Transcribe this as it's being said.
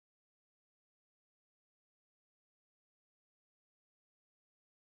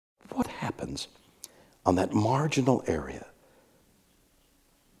happens on that marginal area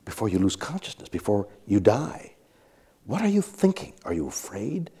before you lose consciousness, before you die? What are you thinking? Are you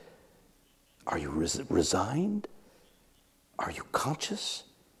afraid? Are you resigned? Are you conscious?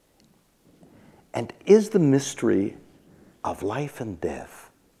 And is the mystery of life and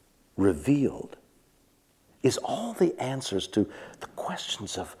death revealed? Is all the answers to the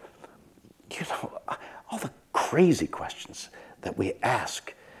questions of, all the crazy questions that we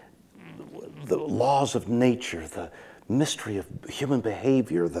ask, the laws of nature, the mystery of human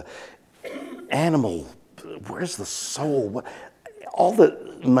behavior, the animal, where's the soul? All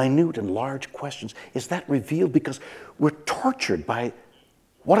the minute and large questions, is that revealed? Because we're tortured by,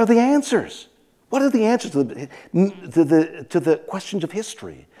 what are the answers? What are the answers to the questions of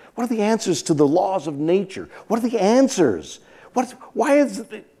history? What are the answers to the laws of nature? What are the answers? Why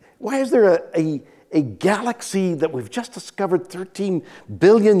is there a galaxy that we've just discovered 13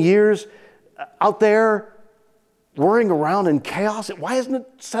 billion years out there whirring around in chaos? Why hasn't it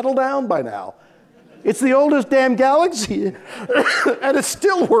settled down by now? It's the oldest damn galaxy, and it's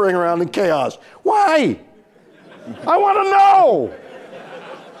still whirring around in chaos. Why? I want to know.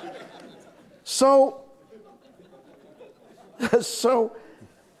 So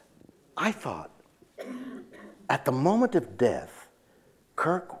I thought, at the moment of death,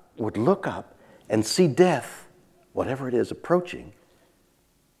 Kirk would look up and see death, whatever it is, approaching,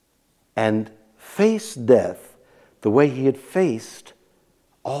 and face death the way he had faced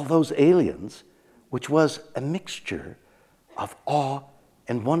all those aliens, which was a mixture of awe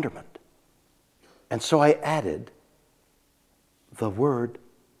and wonderment. And so I added the word,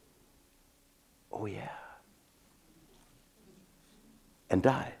 oh yeah, and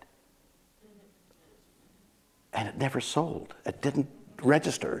died. And it never sold. It didn't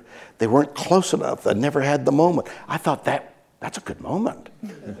register. They weren't close enough. I never had the moment. I thought that's a good moment.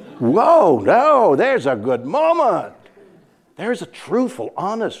 Whoa, no, there's a good moment. There's a truthful,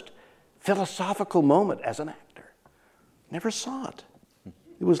 honest, philosophical moment as an actor. Never saw it.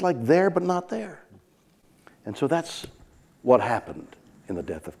 It was like there but not there. And so that's what happened in the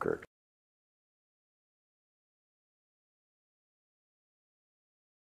death of Kirk.